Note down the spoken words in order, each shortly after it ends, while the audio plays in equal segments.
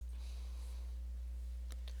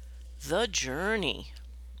The Journey.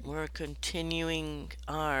 We're continuing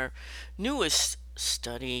our newest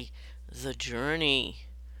study, The Journey.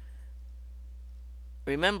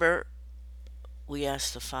 Remember, we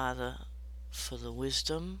asked the Father for the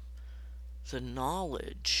wisdom, the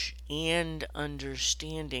knowledge, and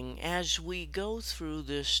understanding as we go through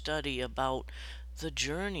this study about the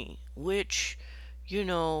journey, which, you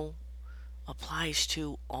know, applies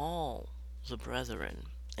to all the brethren.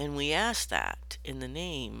 And we ask that in the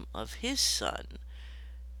name of his Son,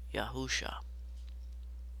 Yahusha.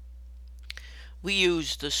 We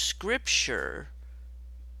use the Scripture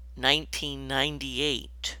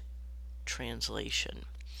 1998 translation.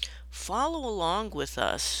 Follow along with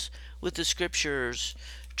us with the Scripture's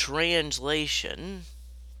translation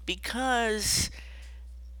because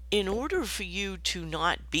in order for you to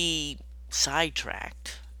not be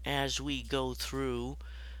sidetracked as we go through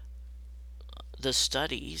the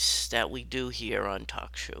studies that we do here on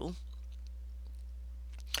TalkShoe,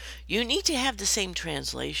 you need to have the same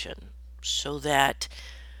translation so that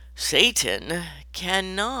Satan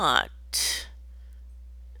cannot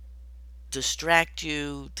distract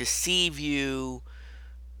you, deceive you,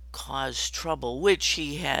 cause trouble, which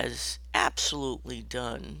he has absolutely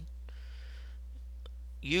done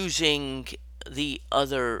using the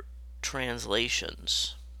other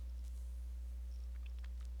translations.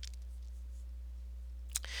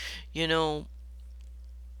 You know,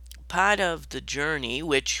 part of the journey,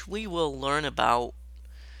 which we will learn about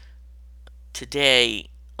today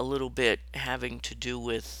a little bit, having to do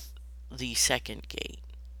with the second gate.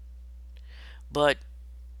 But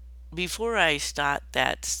before I start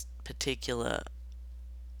that particular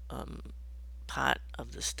part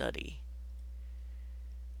of the study,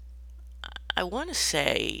 I want to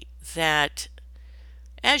say that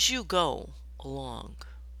as you go along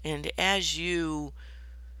and as you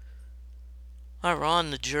are on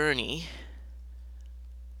the journey,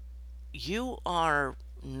 you are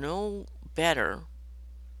no better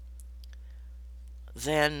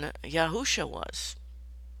than Yahusha was.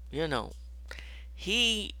 You know,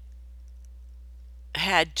 he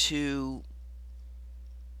had to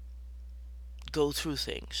go through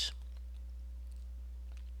things.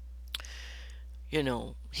 You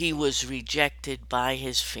know, he was rejected by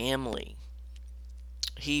his family.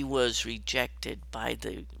 He was rejected by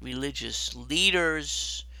the religious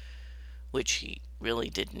leaders, which he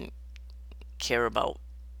really didn't care about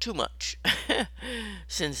too much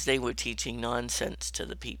since they were teaching nonsense to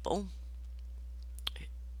the people.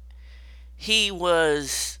 He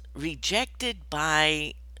was rejected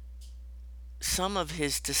by some of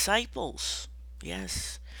his disciples.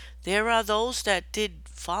 Yes, there are those that did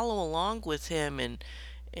follow along with him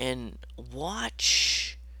and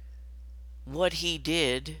watch what he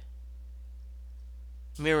did,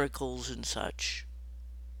 miracles and such.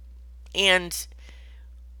 And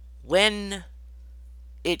when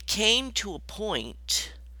it came to a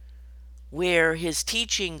point where his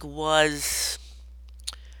teaching was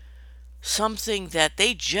something that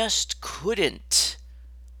they just couldn't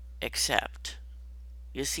accept.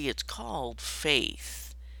 You see, it's called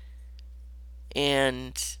faith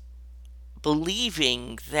and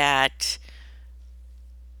believing that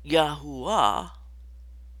Yahuwah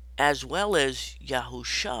as well as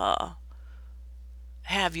Yahusha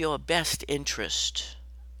have your best interest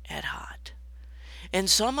at heart. And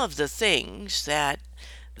some of the things that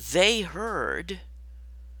they heard,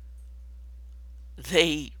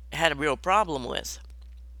 they had a real problem with.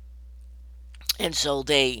 And so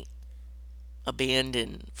they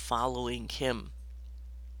abandoned following him.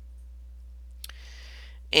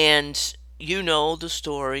 And you know the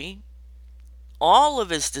story. All of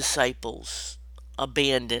his disciples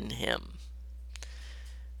abandoned him.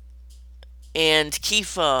 And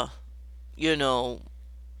Kepha,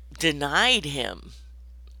 denied him.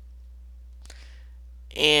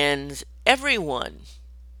 And everyone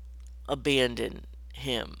abandoned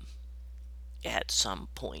him at some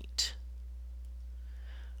point.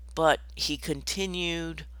 But he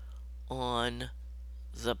continued on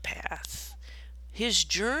the path. His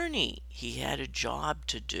journey, he had a job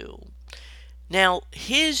to do. Now,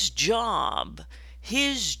 his job,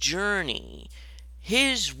 his journey,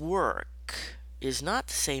 his work is not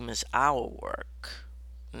the same as our work.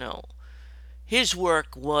 No. His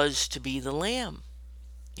work was to be the Lamb.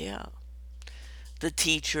 Yeah. The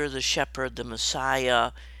teacher, the shepherd, the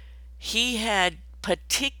Messiah. He had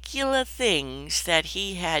particular things that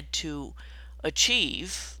he had to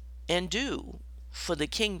achieve and do for the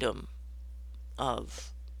kingdom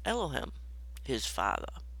of Elohim, his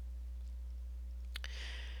father.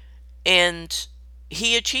 And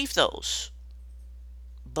he achieved those,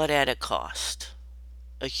 but at a cost.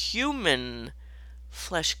 a human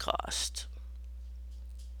flesh cost.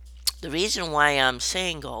 The reason why I'm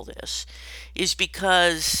saying all this is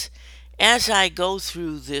because as I go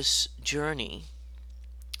through this journey,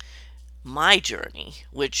 my journey,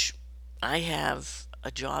 which I have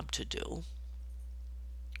a job to do,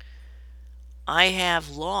 I have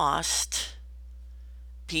lost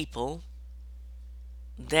people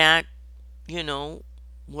that, you know,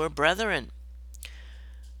 were brethren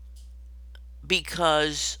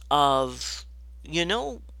because of, you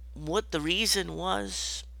know, what the reason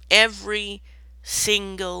was? Every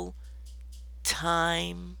single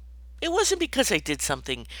time. It wasn't because I did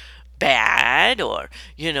something bad or,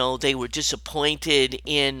 they were disappointed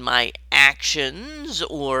in my actions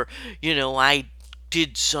or, I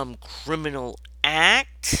did some criminal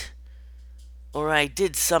act or I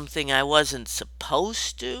did something I wasn't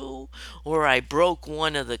supposed to or I broke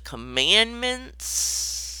one of the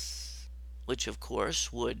commandments, which of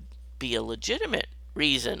course would be a legitimate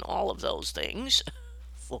reason, all of those things,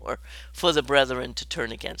 for the brethren to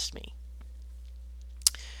turn against me.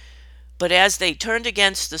 But as they turned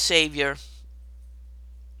against the Savior,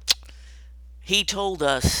 he told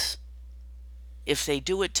us, if they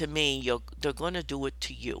do it to me, they're going to do it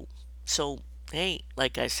to you. So, hey,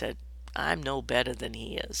 like I said, I'm no better than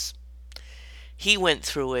he is. He went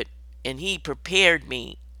through it and he prepared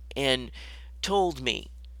me and told me,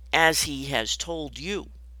 as he has told you,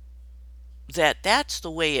 that that's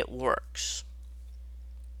the way it works.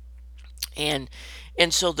 And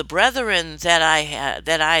so the brethren that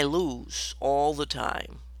I lose all the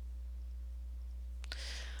time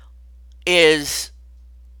is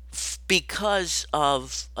because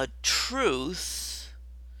of a truth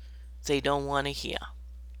they don't want to hear.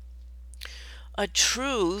 A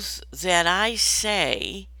truth that I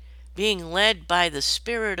say, being led by the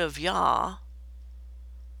Spirit of Yah,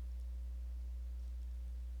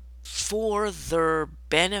 for their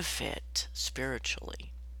benefit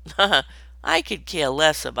spiritually. I could care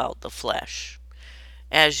less about the flesh,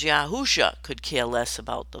 as Yahusha could care less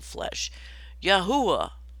about the flesh. Yahuwah,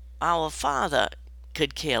 our Father,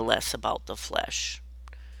 could care less about the flesh.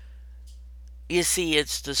 You see,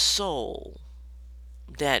 it's the soul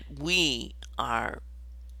that we are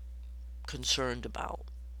concerned about.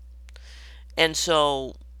 And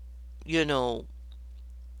so,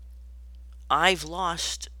 I've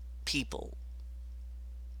lost people,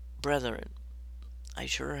 brethren. I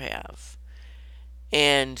sure have.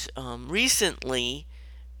 And recently,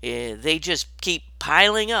 they just keep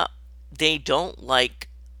piling up. They don't like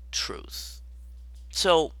truth.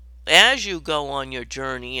 So, as you go on your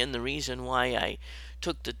journey, and the reason why I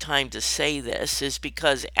took the time to say this is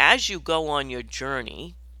because as you go on your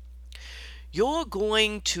journey, you're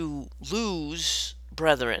going to lose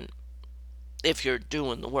brethren if you're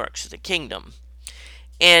doing the works of the kingdom.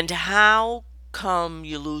 And how come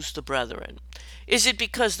you lose the brethren? Is it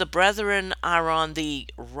because the brethren are on the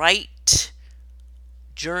right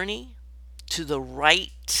journey to the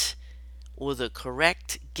right or the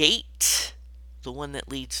correct gate, the one that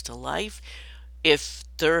leads to life? If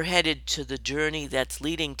they're headed to the journey that's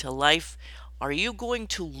leading to life, are you going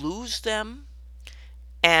to lose them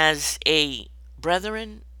as a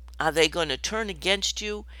brethren? Are they going to turn against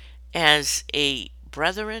you as a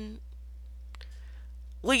brethren?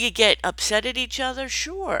 Will you get upset at each other?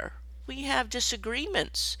 Sure. We have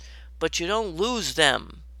disagreements, but you don't lose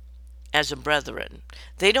them as a brethren.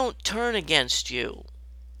 They don't turn against you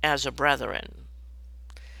as a brethren.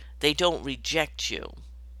 They don't reject you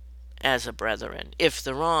as a brethren if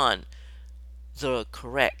they're on the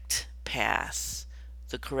correct path,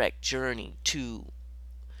 the correct journey to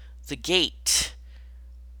the gate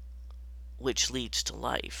which leads to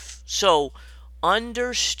life. So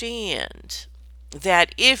understand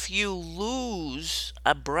that if you lose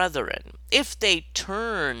a brethren, if they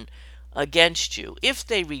turn against you, if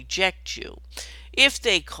they reject you, if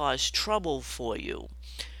they cause trouble for you,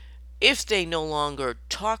 if they no longer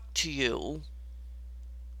talk to you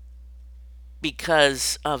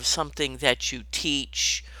because of something that you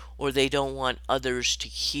teach, or they don't want others to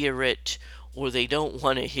hear it, or they don't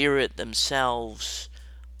want to hear it themselves,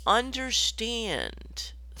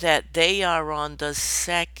 understand that they are on the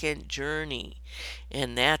second journey.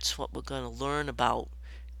 And that's what we're going to learn about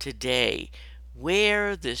today,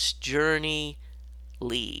 where this journey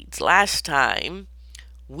leads. Last time,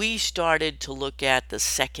 we started to look at the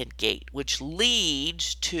second gate, which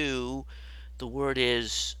leads to, the word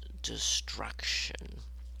is destruction.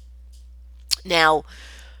 Now,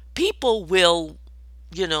 people will,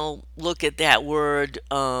 look at that word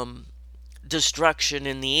destruction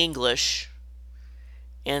in the English,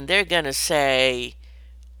 and they're going to say,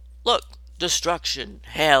 look, destruction,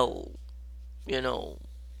 hell, you know,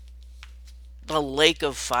 the lake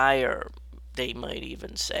of fire, they might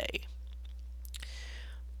even say.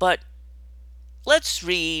 But let's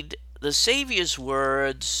read the Savior's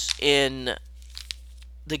words in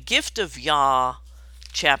the Gift of Yah,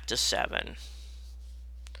 chapter 7.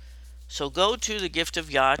 So go to the Gift of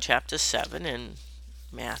Yah, chapter 7 in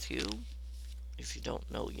Matthew, if you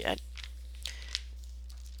don't know yet,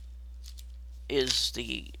 is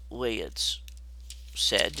the way it's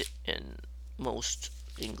said in most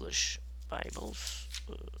English Bibles,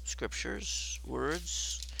 scriptures,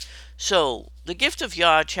 words. So, the Gift of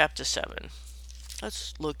Yah, chapter 7.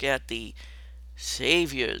 Let's look at the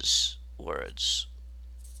Savior's words.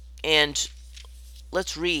 And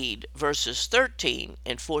let's read verses 13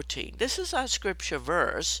 and 14. This is our scripture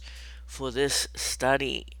verse for this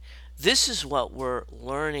study. This is what we're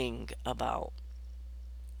learning about.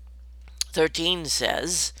 13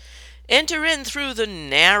 says, "Enter in through the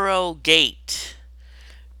narrow gate,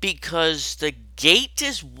 because the gate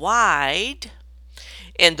is wide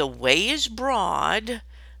and the way is broad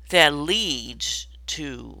that leads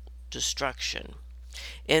to destruction,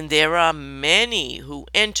 and there are many who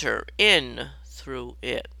enter in through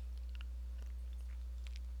it.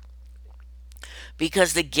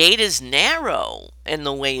 Because the gate is narrow and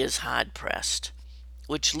the way is hard pressed,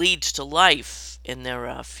 which leads to life, and there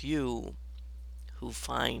are few who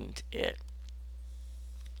find it."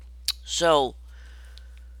 So,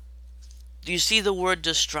 do you see the word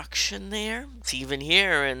destruction there? It's even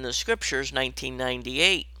here in the scriptures,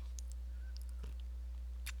 1998.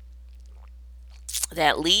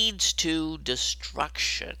 That leads to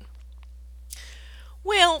destruction.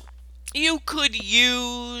 Well, you could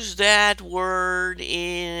use that word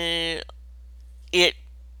in it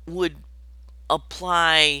would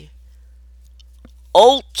apply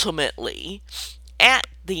ultimately at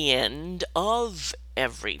the end of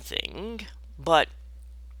everything, but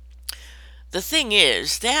the thing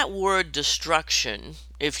is, that word destruction,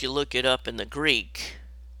 if you look it up in the Greek,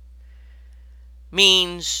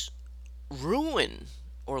 means ruin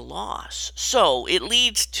or loss. So it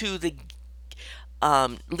leads to the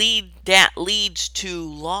leads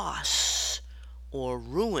to loss or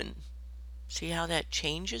ruin. See how that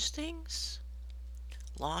changes things?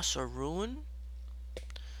 Loss or ruin.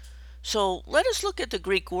 So let us look at the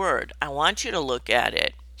Greek word. I want you to look at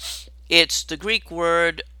it. It's the Greek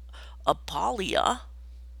word apolia.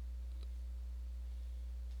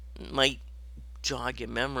 Might jog your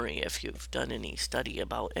memory if you've done any study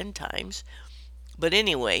about end times. But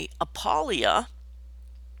anyway, apolia,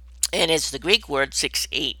 and it's the Greek word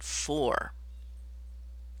 684.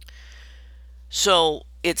 So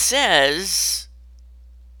it says,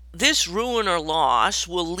 this ruin or loss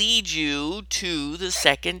will lead you to the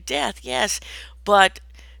second death. Yes, but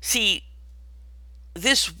see,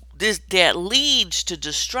 this that leads to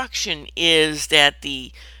destruction is that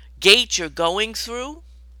the gate you're going through,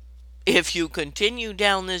 if you continue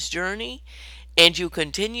down this journey and you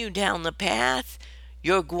continue down the path,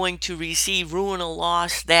 you're going to receive ruin or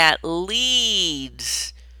loss that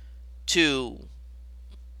leads to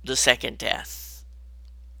the second death.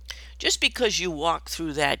 Just because you walk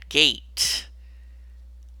through that gate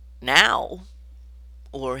now,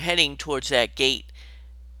 or heading towards that gate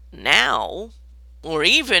now, or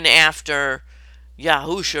even after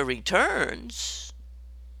Yahusha returns,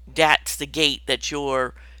 that's the gate that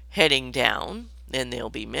you're heading down, and there'll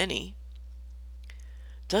be many,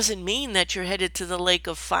 doesn't mean that you're headed to the lake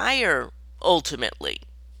of fire ultimately.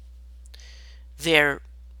 There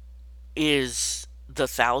is the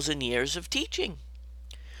 1,000 years of teaching.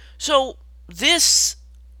 So this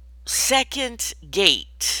second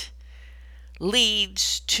gate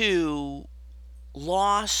leads to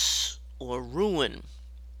loss or ruin,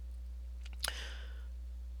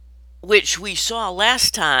 which we saw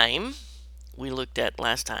last time, was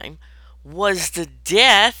the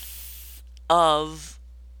death of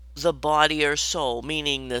the body or soul,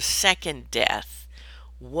 meaning the second death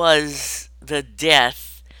was the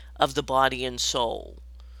death of the body and soul,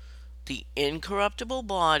 the incorruptible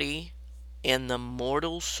body and the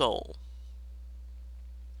mortal soul.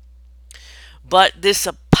 But this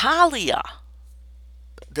apolia,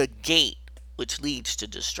 the gate which leads to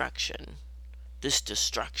destruction, this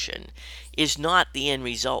destruction is not the end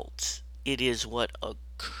result. It is what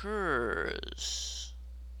occurs.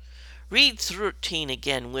 Read 13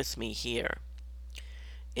 again with me here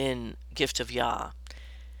in Gift of Yah.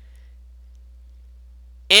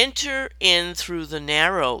 Enter in through the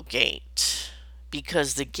narrow gate,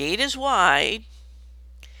 because the gate is wide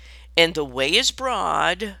and the way is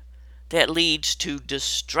broad that leads to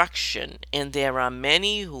destruction, and there are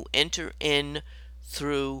many who enter in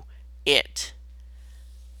through it.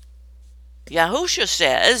 Yahusha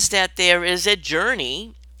says that there is a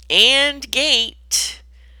journey and gate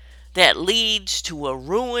that leads to a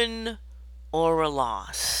ruin or a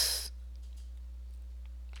loss.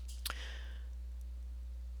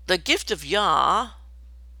 The gift of Yah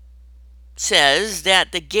says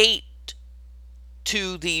that the gate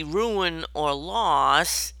to the ruin or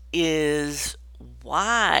loss is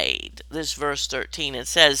wide. This verse 13, it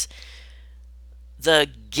says, the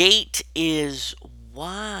gate is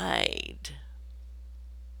wide.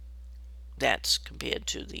 That's compared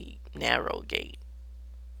to the narrow gate.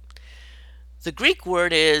 The Greek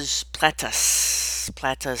word is platus.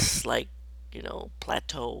 Platus, like,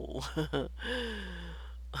 plateau.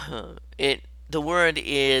 The word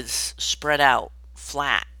is spread out,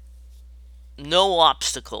 flat, no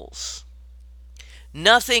obstacles,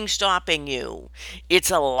 nothing stopping you. It's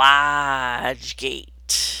a large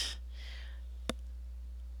gate.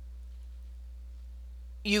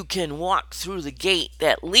 You can walk through the gate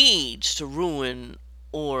that leads to ruin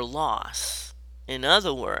or loss. In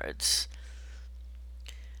other words,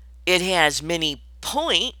 it has many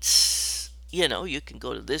points. You can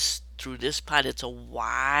go to this through this part. It's a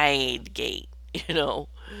wide gate.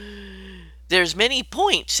 There's many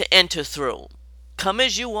points to enter through. Come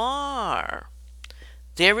as you are.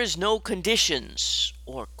 There is no conditions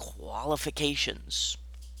or qualifications.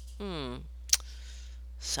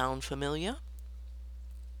 Sound familiar?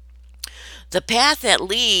 The path that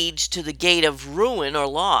leads to the gate of ruin or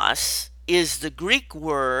loss is the Greek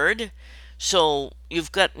word. So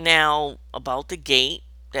you've got now about the gate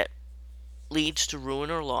that leads to ruin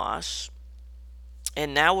or loss.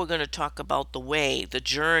 And now we're going to talk about the way, the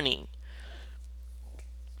journey,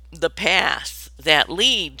 the path that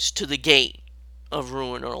leads to the gate of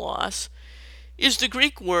ruin or loss is the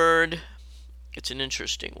Greek word. It's an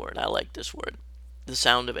interesting word. I like this word, the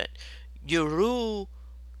sound of it. Eurukuros,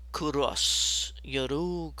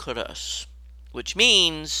 which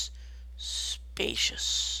means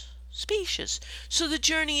spacious. Spacious. So the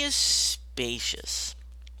journey is spacious.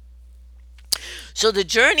 So the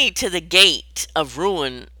journey to the gate of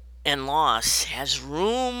ruin and loss has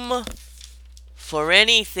room for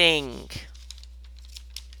anything,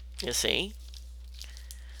 you see,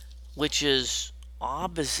 which is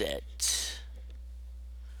opposite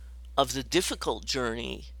of the difficult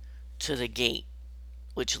journey to the gate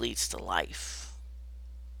which leads to life.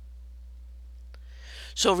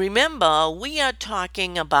 So remember, we are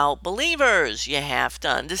talking about believers. You have to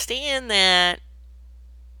understand that.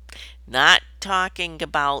 Not talking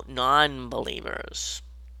about non-believers.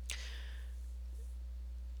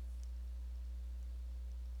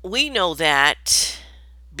 We know that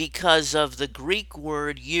because of the Greek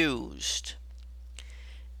word used.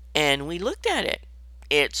 And we looked at it.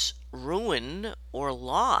 It's ruin or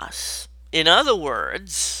loss. In other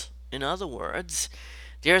words,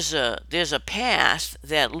 there's a path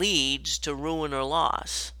that leads to ruin or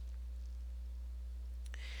loss.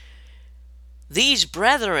 These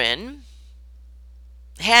brethren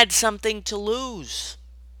had something to lose.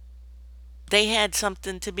 They had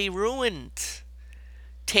something to be ruined,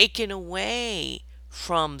 taken away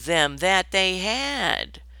from them that they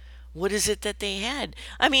had. What is it that they had?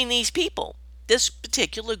 I mean, these people, this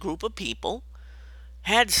particular group of people,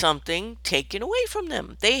 had something taken away from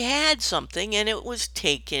them. They had something and it was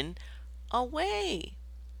taken away.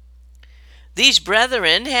 These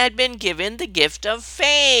brethren had been given the gift of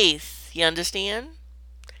faith. You understand?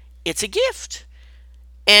 It's a gift.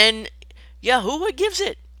 And Yahuwah gives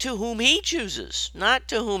it to whom he chooses, not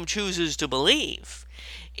to whom chooses to believe.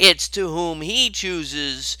 It's to whom he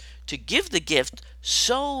chooses to give the gift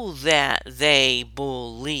so that they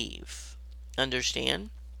believe. Understand?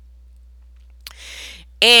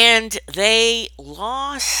 And they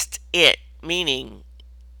lost it, meaning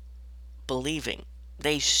believing.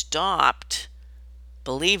 They stopped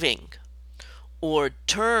believing or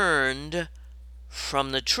turned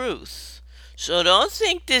from the truth. So don't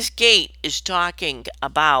think this gate is talking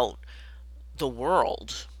about the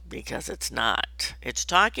world, because it's not. It's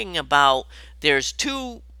talking about there's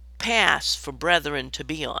two paths for brethren to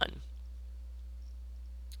be on.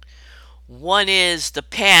 One is the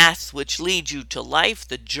path which leads you to life,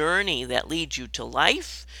 the journey that leads you to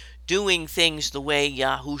life, doing things the way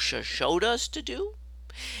Yahusha showed us to do,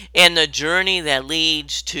 and the journey that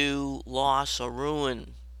leads to loss or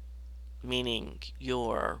ruin, meaning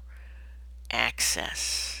your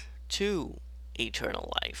access to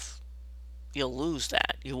eternal life. You'll lose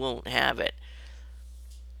that. You won't have it.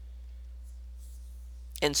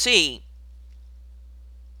 And see,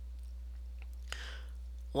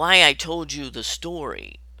 why I told you the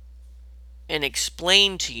story and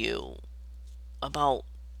explained to you about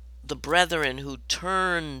the brethren who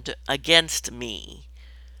turned against me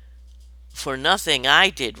for nothing I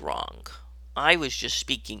did wrong. I was just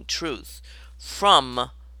speaking truth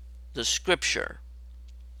from the scripture.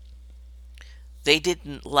 They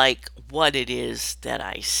didn't like what it is that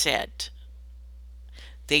I said.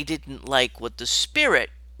 They didn't like what the Spirit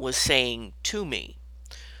was saying to me.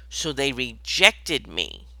 So they rejected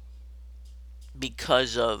me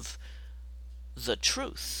because of the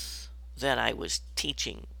truth that I was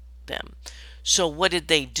teaching them. So what did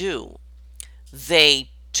they do? They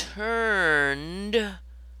turned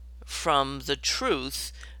from the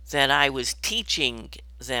truth that I was teaching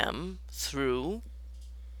them through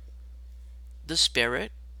the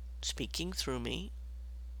Spirit speaking through me.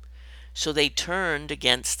 So they turned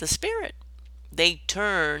against the Spirit. They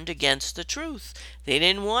turned against the truth. They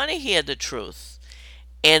didn't want to hear the truth.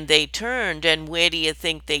 And they turned, and where do you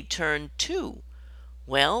think they turned to?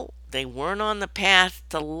 Well, they weren't on the path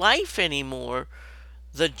to life anymore.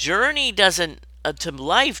 The journey to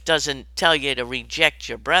life doesn't tell you to reject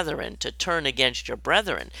your brethren, to turn against your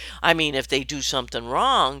brethren. I mean, if they do something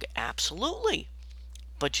wrong, absolutely.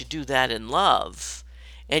 But you do that in love.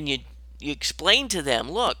 And you explain to them,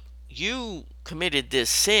 look, you committed this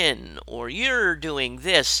sin, or you're doing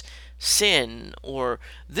this sin, or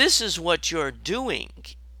this is what you're doing.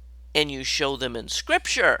 And you show them in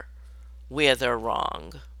Scripture where they're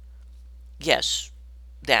wrong. Yes,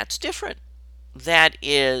 that's different. That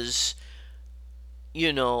is,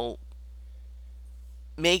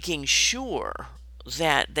 making sure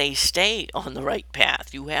that they stay on the right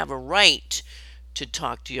path. You have a right to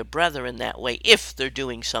talk to your brother in that way if they're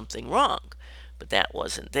doing something wrong. But that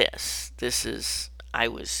wasn't this. I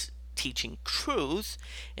was teaching truth,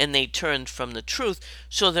 and they turned from the truth.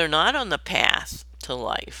 So they're not on the path to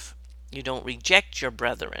life. You don't reject your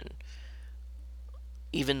brethren,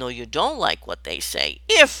 even though you don't like what they say,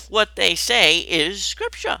 if what they say is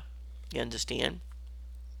Scripture. You understand?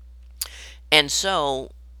 And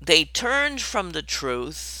so they turned from the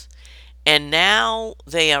truth, and now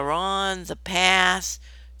they are on the path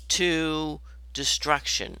to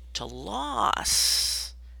destruction, to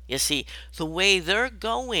loss. You see, the way they're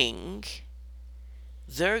going,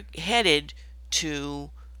 they're headed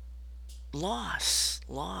to loss.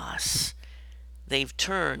 They've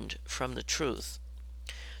turned from the truth.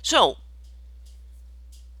 So,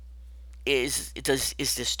 is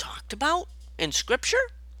this talked about in Scripture?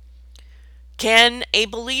 Can a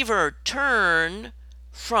believer turn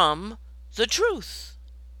from the truth?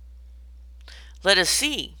 Let us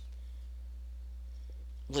see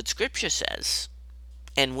what Scripture says,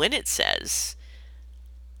 and when it says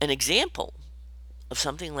an example of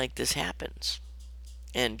something like this happens.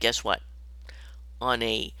 And guess what? On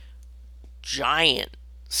a giant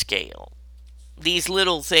scale. These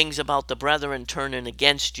little things about the brethren turning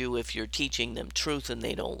against you if you're teaching them truth and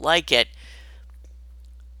they don't like it,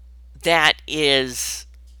 that is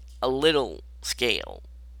a little scale.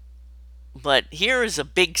 But here is a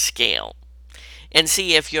big scale. And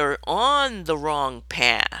see, if you're on the wrong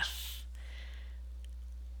path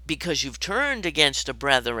because you've turned against a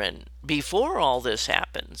brethren before all this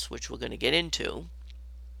happens, which we're going to get into,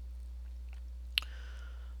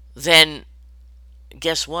 then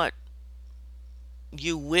guess what?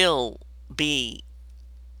 You will be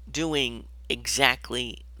doing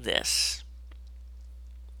exactly this.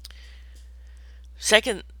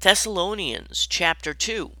 2 Thessalonians chapter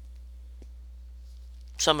 2.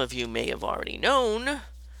 Some of you may have already known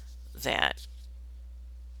that,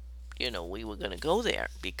 we were going to go there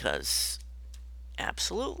because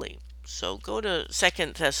absolutely. So go to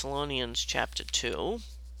 2 Thessalonians chapter 2.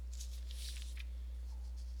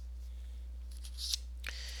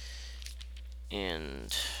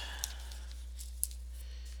 And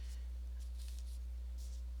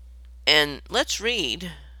let's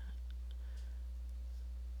read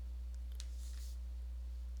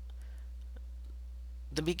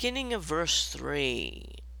the beginning of verse 3.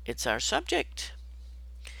 It's our subject.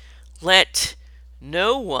 Let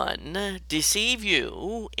no one deceive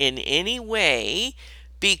you in any way,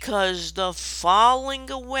 because the falling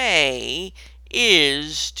away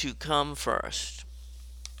is to come first.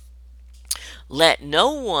 Let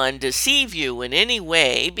no one deceive you in any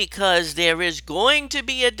way, because there is going to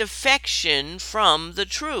be a defection from the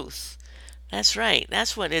truth. That's right.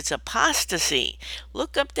 That's what it's apostasy.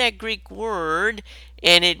 Look up that Greek word,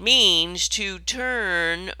 and it means to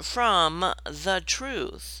turn from the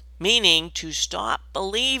truth, meaning to stop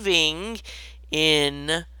believing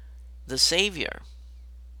in the Savior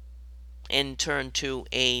and turn to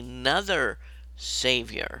another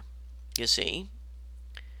Savior. You see?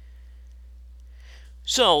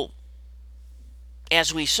 So,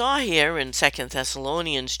 as we saw here in 2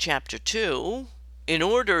 Thessalonians chapter 2, in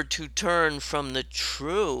order to turn from the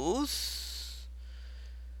truth,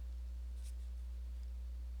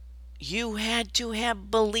 you had to have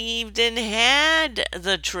believed and had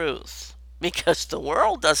the truth. Because the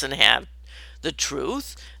world doesn't have the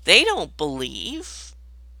truth. They don't believe.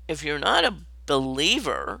 If you're not a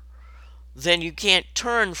believer, then you can't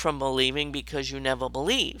turn from believing because you never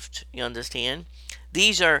believed. You understand?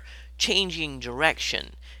 These are changing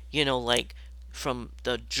direction, like from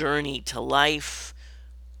the journey to life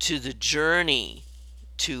to the journey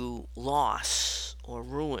to loss or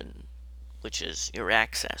ruin, which is your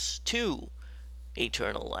access to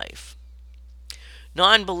eternal life.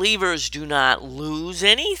 Non-believers do not lose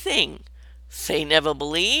anything. They never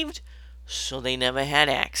believed, so they never had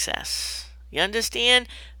access. You understand?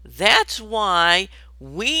 That's why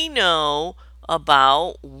we know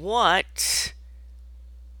about what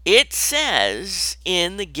it says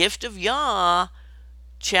in the gift of Yah,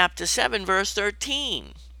 chapter 7, verse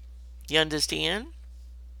 13. You understand?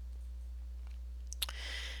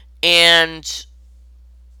 And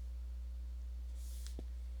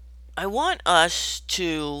I want us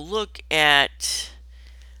to look at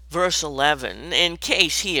verse 11 in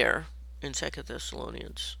case here in 2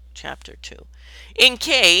 Thessalonians chapter 2. In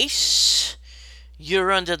case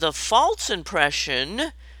you're under the false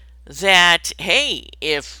impression that, hey,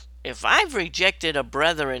 if I've rejected a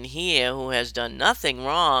brethren here who has done nothing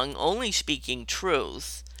wrong, only speaking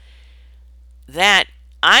truth, that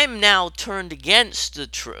I'm now turned against the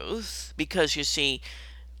truth, because you see,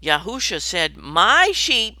 Yahusha said, my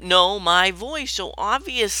sheep know my voice. So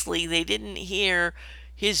obviously they didn't hear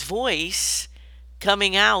his voice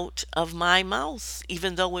coming out of my mouth,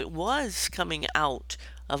 even though it was coming out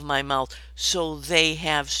of my mouth. So they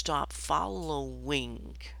have stopped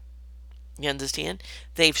following. You understand?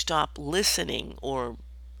 They've stopped listening, or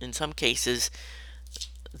in some cases,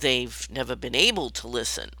 they've never been able to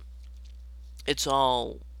listen. It's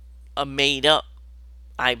all a made up,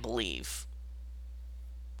 I believe,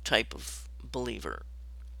 type of believer.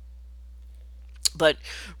 But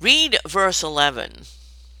read verse 11.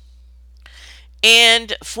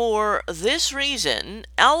 And for this reason,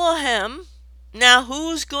 Elohim, now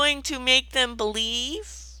who's going to make them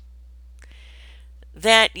believe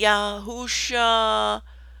that Yahusha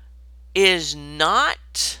is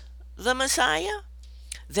not the Messiah?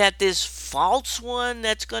 That this false one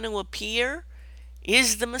that's going to appear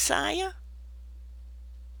is the Messiah?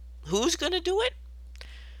 Who's going to do it?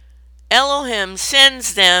 Elohim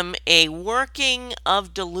sends them a working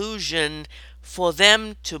of delusion for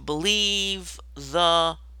them to believe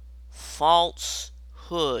the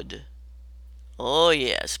falsehood. Oh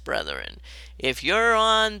yes, brethren, if you're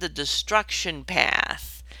on the destruction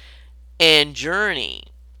path and journey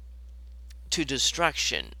to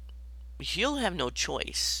destruction, you'll have no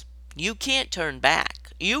choice. You can't turn back.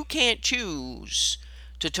 You can't choose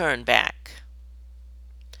to turn back,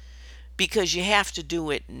 because you have to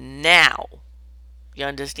do it now. You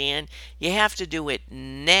understand? You have to do it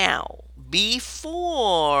now,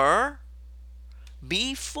 before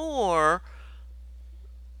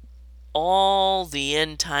all the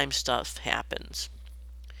end time stuff happens.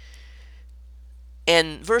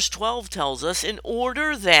 And verse 12 tells us, in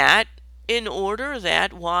order that,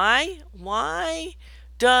 why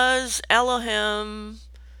does Elohim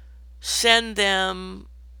send them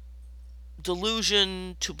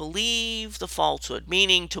delusion to believe the falsehood,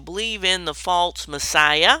 meaning to believe in the false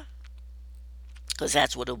Messiah, because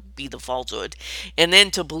that's what will be the falsehood, and then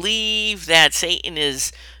to believe that Satan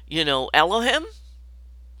is, Elohim,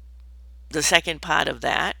 the second part of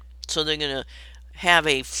that. So they're going to have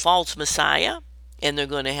a false Messiah, and they're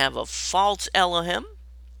going to have a false Elohim,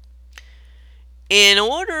 in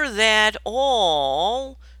order that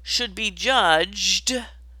all should be judged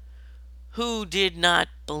who did not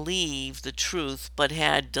believe the truth, but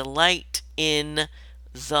had delight in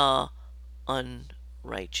the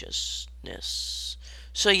unrighteousness.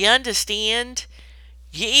 So you understand,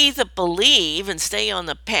 you either believe and stay on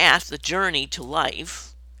the path, the journey to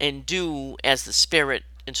life, and do as the Spirit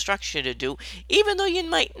instructs you to do, even though you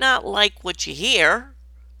might not like what you hear,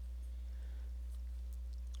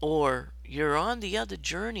 or you're on the other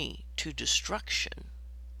journey to destruction,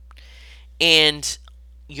 and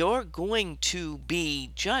you're going to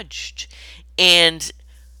be judged. And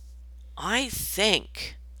I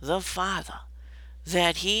thank the Father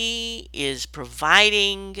that He is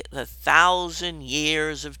providing the 1,000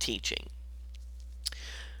 years of teaching.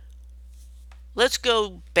 Let's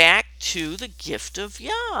go back to the gift of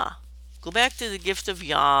Yah. Go back to the Gift of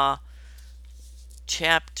Yah,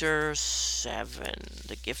 chapter 7.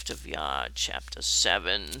 The Gift of Yah, chapter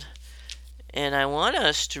 7. And I want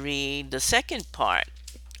us to read the second part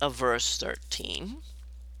of verse 13.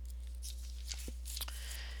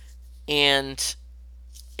 And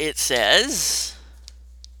it says,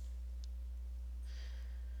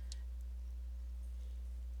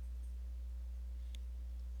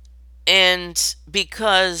 and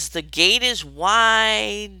because the gate is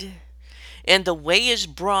wide and the way is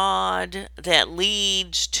broad that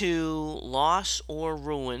leads to loss or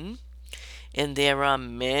ruin, and there are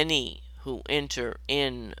many who enter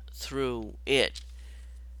in through it.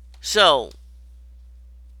 So,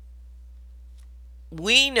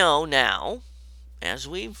 we know now, as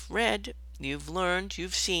we've read, you've learned,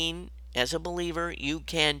 you've seen, as a believer, you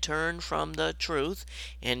can turn from the truth,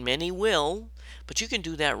 and many will, but you can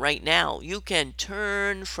do that right now. You can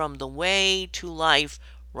turn from the way to life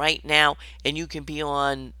right now, and you can be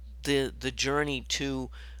on the journey to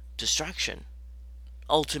destruction,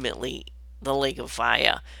 ultimately the lake of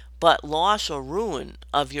fire, but loss or ruin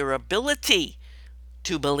of your ability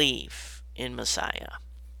to believe in Messiah.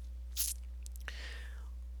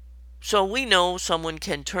 So we know someone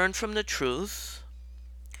can turn from the truth.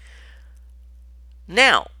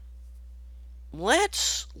 Now,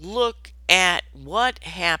 let's look at what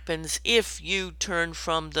happens if you turn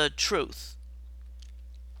from the truth.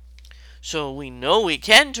 So we know we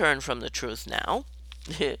can turn from the truth now.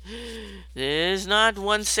 This is not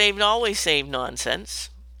once saved, always saved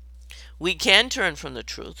nonsense. We can turn from the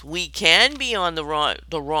truth. We can be on the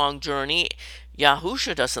wrong journey.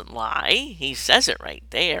 Yahusha doesn't lie. He says it right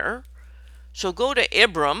there. So go to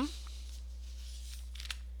Ibram.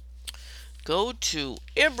 Go to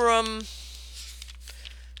Ibram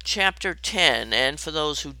chapter 10. And for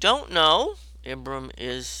those who don't know, Ibram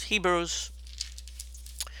is Hebrews.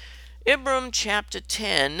 Ibram chapter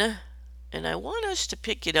 10. And I want us to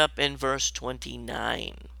pick it up in verse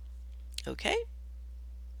 29. Okay?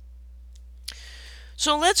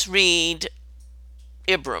 So let's read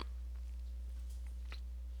Ibram.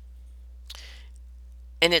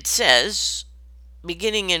 And it says,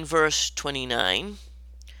 beginning in verse 29,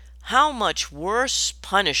 how much worse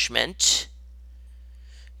punishment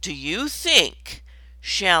do you think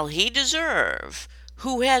shall he deserve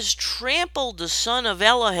who has trampled the son of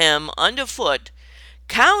Elohim underfoot,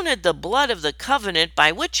 counted the blood of the covenant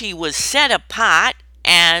by which he was set apart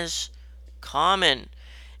as common,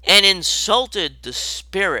 and insulted the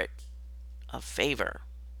spirit of favor?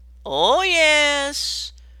 Oh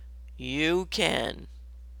yes, you can.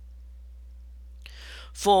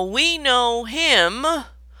 For we know him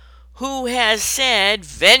who has said,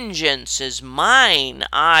 vengeance is mine,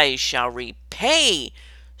 I shall repay,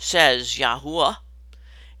 says Yahuwah.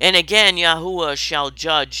 And again Yahuwah shall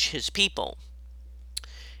judge his people.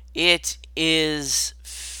 It is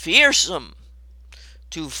fearsome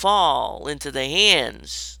to fall into the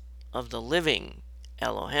hands of the living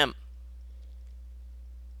Elohim.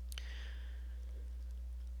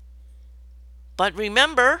 But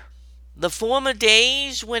remember, the former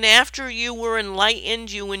days when after you were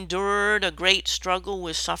enlightened you endured a great struggle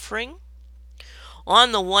with suffering.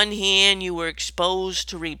 On the one hand you were exposed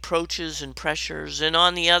to reproaches and pressures, and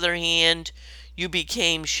on the other hand you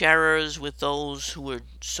became sharers with those who were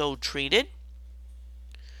so treated.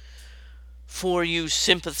 For you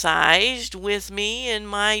sympathized with me in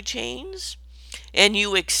my chains, and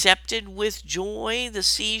you accepted with joy the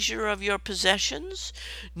seizure of your possessions,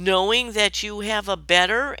 knowing that you have a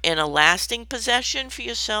better and a lasting possession for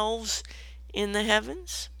yourselves in the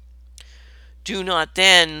heavens. Do not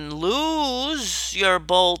then lose your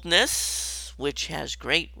boldness, which has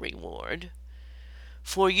great reward.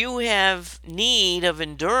 For you have need of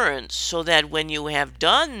endurance, so that when you have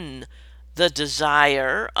done the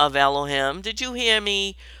desire of Elohim, did you hear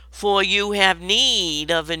me? For you have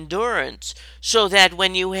need of endurance, so that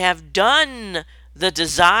when you have done the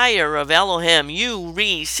desire of Elohim, you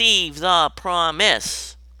receive the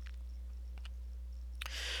promise.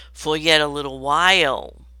 For yet a little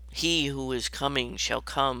while, he who is coming shall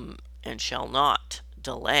come and shall not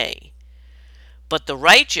delay. But the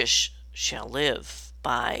righteous shall live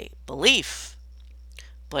by belief.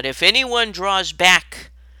 But if anyone draws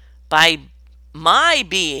back, by my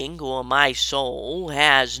being, or my soul,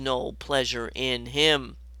 has no pleasure in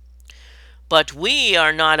him. But we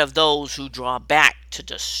are not of those who draw back to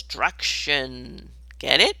destruction.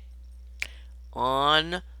 Get it?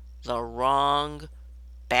 On the wrong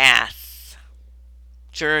path.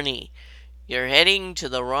 Journey. You're heading to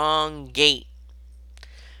the wrong gate.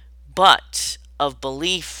 But of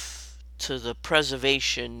belief to the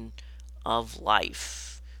preservation of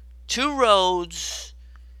life, two roads,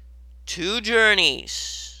 two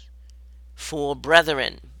journeys for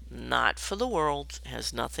brethren, not for the world. It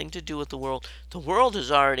has nothing to do with the world. The world is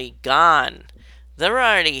already gone. They're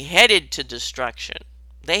already headed to destruction.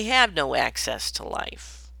 They have no access to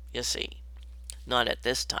life, you see. Not at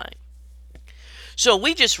this time. So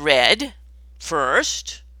we just read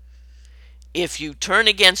first, if you turn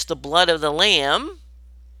against the blood of the Lamb,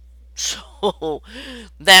 so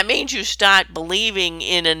that means you start believing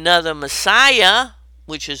in another Messiah,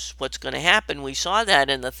 which is what's going to happen. We saw that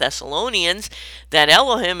in the Thessalonians, that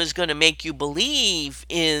Elohim is going to make you believe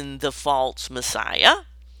in the false Messiah,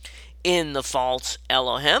 in the false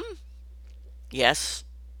Elohim. Yes,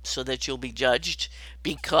 so that you'll be judged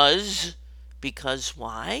because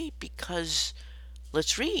why? Because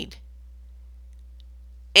let's read.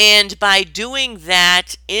 And by doing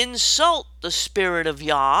that, insult the Spirit of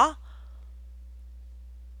Yah.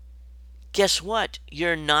 Guess what?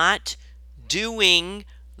 You're not doing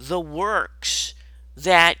the works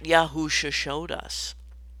that Yahusha showed us.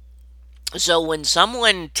 So when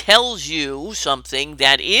someone tells you something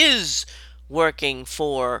that is working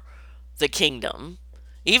for the kingdom,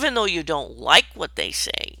 even though you don't like what they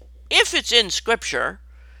say, if it's in Scripture,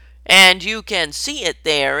 and you can see it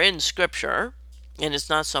there in Scripture, and it's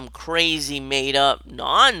not some crazy made up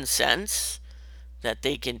nonsense that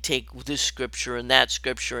they can take this Scripture and that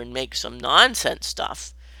Scripture and make some nonsense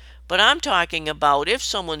stuff. But I'm talking about if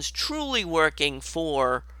someone's truly working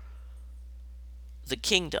for the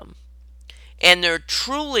kingdom, and they're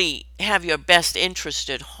truly have your best interest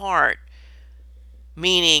at heart,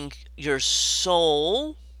 meaning your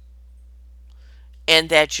soul, and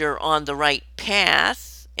that you're on the right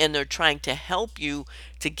path, and they're trying to help you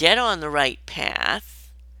to get on the right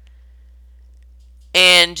path,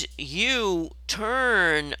 and you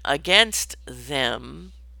turn against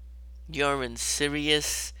them, you're in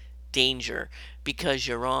serious danger because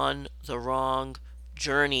you're on the wrong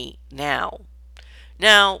journey now.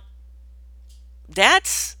 Now,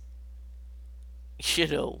 that's,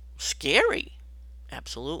 scary.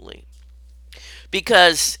 Absolutely.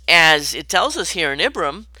 Because as it tells us here in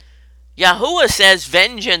Ibram, Yahuwah says,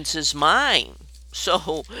 vengeance is mine.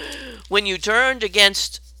 So when you turned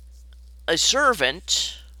against a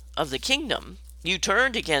servant of the kingdom, you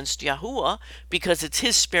turned against Yahuwah because it's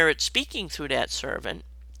his spirit speaking through that servant.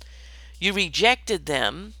 You rejected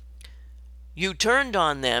them. You turned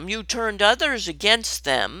on them. You turned others against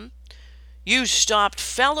them. You stopped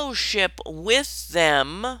fellowship with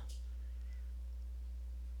them.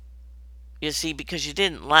 You see, because you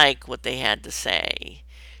didn't like what they had to say.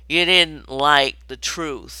 You didn't like the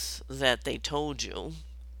truth that they told you.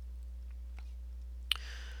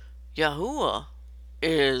 Yahuwah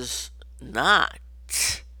is not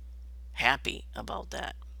happy about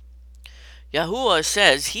that. Yahuwah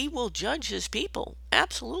says he will judge his people.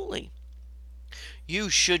 Absolutely. You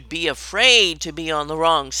should be afraid to be on the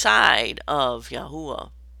wrong side of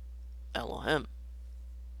Yahuwah Elohim.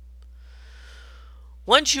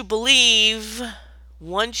 Once you believe,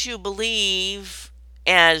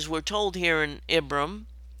 as we're told here in Ibram,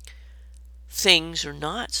 things are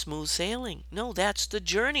not smooth sailing. No, that's the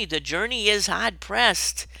journey. The journey is hard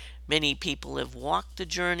pressed. Many people have walked the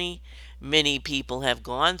journey. Many people have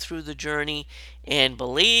gone through the journey. And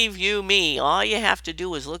believe you me, all you have to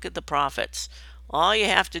do is look at the prophets. All you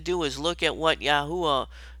have to do is look at what Yahusha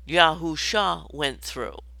went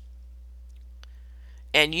through.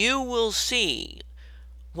 And you will see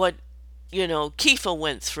what, Kepha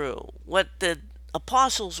went through, what the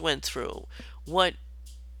apostles went through, what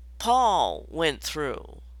Paul went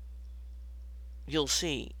through. You'll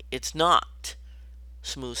see it's not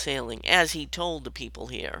smooth sailing, as he told the people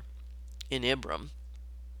here in Ibram.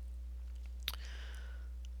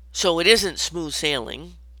 So it isn't smooth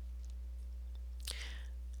sailing.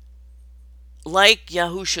 Like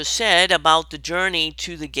Yahusha said about the journey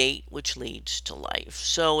to the gate which leads to life.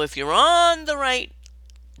 So if you're on the right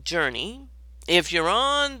journey, if you're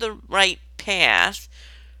on the right path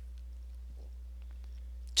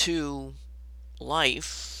to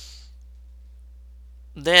life,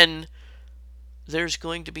 then there's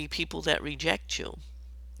going to be people that reject you.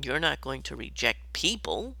 You're not going to reject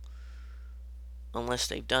people unless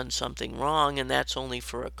they've done something wrong, and that's only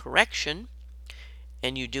for a correction.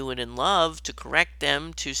 And you do it in love to correct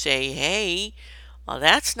them, to say, hey,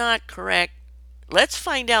 that's not correct. Let's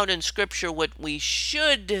find out in Scripture what we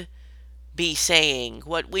should be saying,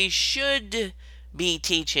 what we should be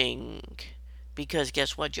teaching. Because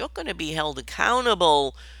guess what? You're going to be held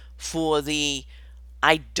accountable for the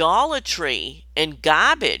idolatry and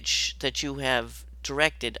garbage that you have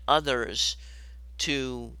directed others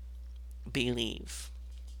to believe.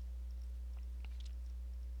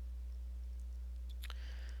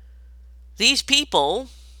 These people,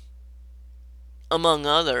 among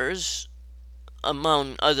others,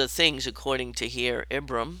 among other things, according to here,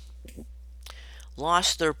 Ibram,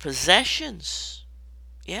 lost their possessions.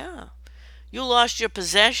 Yeah. You lost your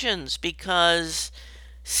possessions because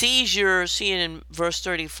seizure, see it in verse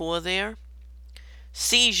 34 there?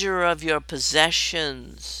 Seizure of your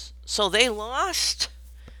possessions. So they lost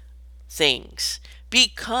things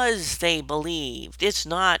because they believed. It's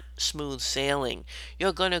not smooth sailing.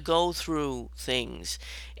 You're going to go through things,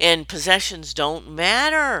 and possessions don't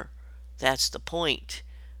matter. That's the point.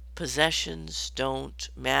 Possessions don't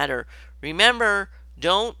matter. Remember,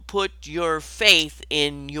 don't put your faith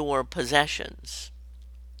in your possessions.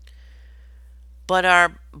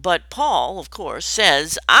 But Paul, of course,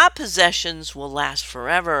 says our possessions will last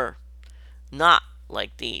forever, not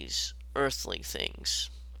like these earthly things.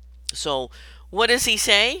 So, what does he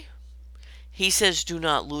say? He says, do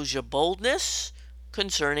not lose your boldness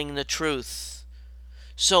concerning the truth.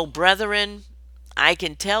 So, brethren, I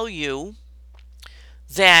can tell you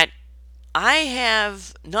that I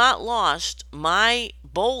have not lost my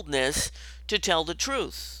boldness to tell the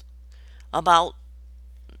truth about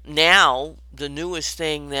now the newest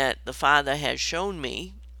thing that the Father has shown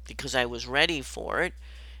me, because I was ready for it,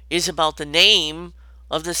 is about the name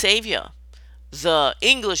of the Savior. The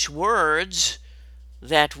English words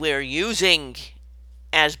that we're using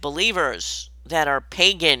as believers that are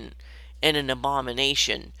pagan and an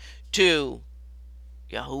abomination to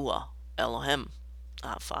Yahuwah, Elohim,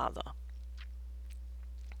 our Father.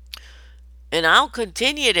 And I'll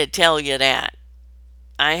continue to tell you that.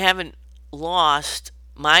 I haven't lost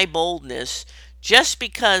my boldness. Just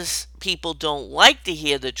because people don't like to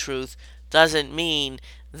hear the truth doesn't mean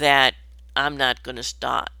that I'm not going to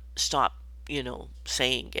stop,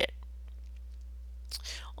 saying it.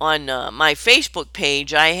 On my Facebook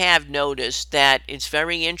page, I have noticed that it's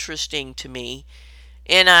very interesting to me.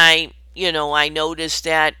 And I noticed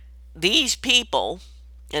that these people,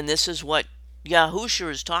 and this is what Yahusha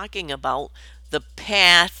is talking about, the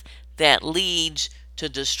path that leads to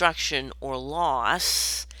destruction or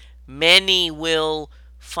loss, many will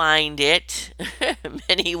find it,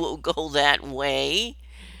 many will go that way.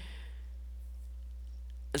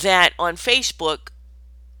 That on Facebook,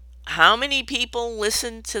 how many people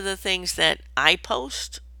listen to the things that I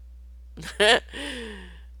post? They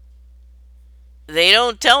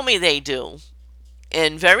don't tell me they do.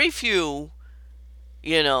 And very few,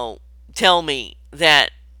 tell me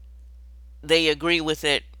that they agree with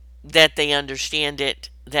it, that they understand it,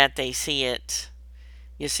 that they see it.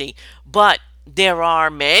 You see. But there are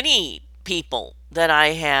many people that I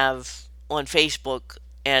have on Facebook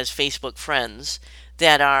as Facebook friends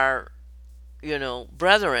that are,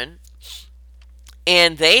 brethren,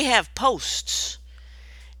 and they have posts,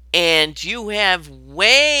 and you have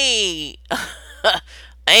way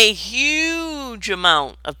a huge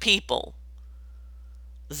amount of people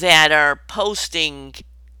that are posting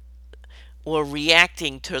or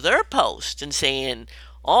reacting to their post and saying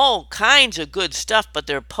all kinds of good stuff, but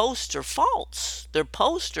their posts are false. Their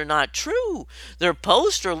posts are not true. Their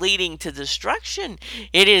posts are leading to destruction.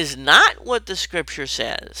 It is not what the scripture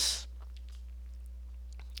says.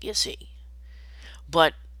 You see.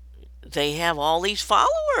 But they have all these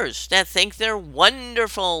followers that think they're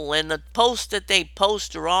wonderful, and the posts that they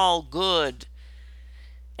post are all good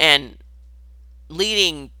and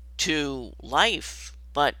leading to life,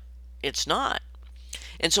 but it's not.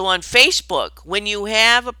 And so on Facebook, when you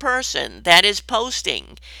have a person that is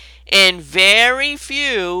posting and very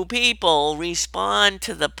few people respond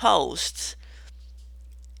to the posts,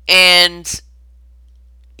 and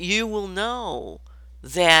you will know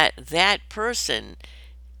that that person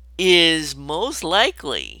is most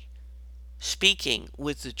likely speaking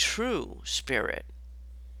with the true spirit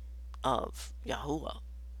of Yahuwah.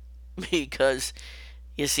 Because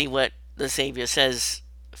you see what the Savior says,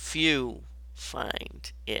 few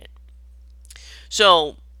find it.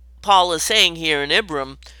 So Paul is saying here in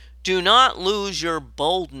Ibram, do not lose your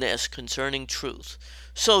boldness concerning truth.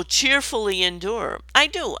 So cheerfully endure. I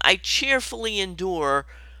do. I cheerfully endure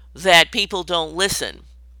that people don't listen.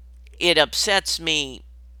 It upsets me.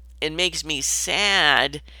 It makes me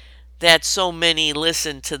sad that so many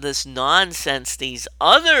listen to this nonsense these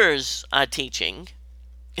others are teaching.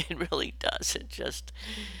 It really does.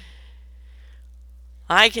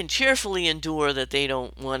 I can cheerfully endure that they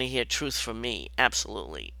don't want to hear truth from me.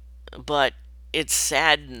 Absolutely. But it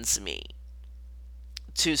saddens me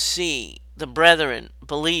to see the brethren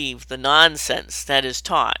believe the nonsense that is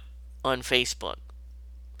taught on Facebook.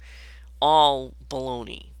 All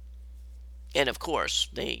baloney. And of course,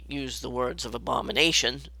 they use the words of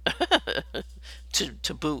abomination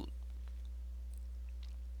to boot.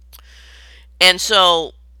 And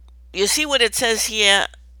so you see what it says here?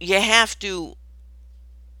 You have to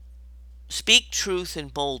speak truth in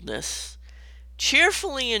boldness,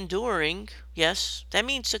 cheerfully enduring. Yes, that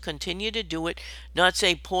means to continue to do it, not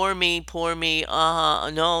say, poor me,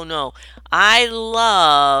 no, no. I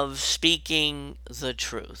love speaking the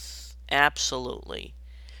truth. Absolutely.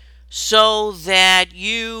 So that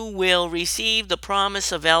you will receive the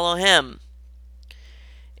promise of Elohim.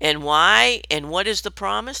 And why? And what is the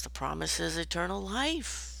promise? The promise is eternal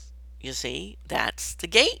life. You see, that's the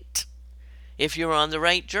gate if you're on the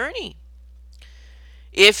right journey.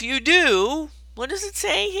 If you do, what does it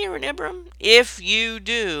say here in Ibram? If you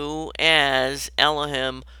do as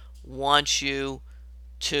Elohim wants you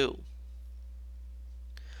to.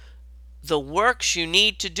 The works you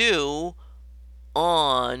need to do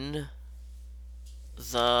on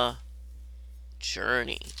the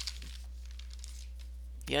journey.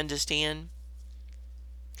 You understand?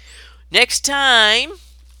 Next time,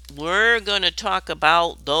 we're going to talk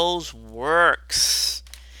about those works.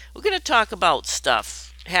 We're going to talk about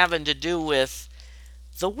stuff having to do with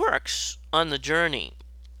the works on the journey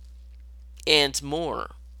and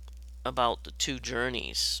more about the two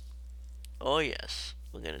journeys. Oh, yes,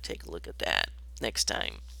 we're going to take a look at that next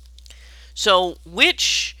time. So,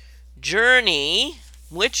 which journey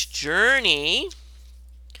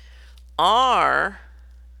are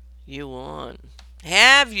you on?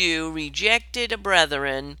 Have you rejected a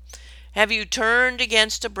brethren? Have you turned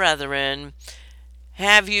against a brethren?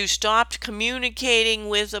 Have you stopped communicating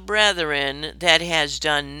with a brethren that has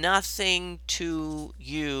done nothing to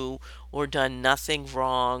you or done nothing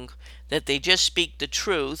wrong, that they just speak the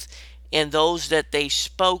truth, and those that they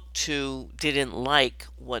spoke to didn't like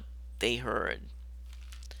what they heard?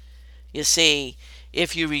 You see,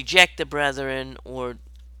 if you reject the brethren or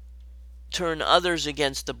turn others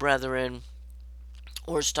against the brethren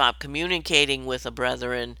or stop communicating with a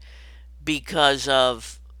brethren because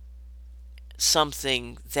of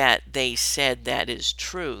something that they said that is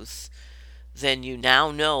truth, then you now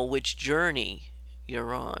know which journey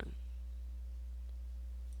you're on.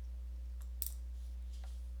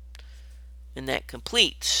 And that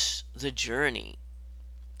completes the journey.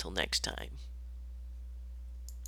 Till next time.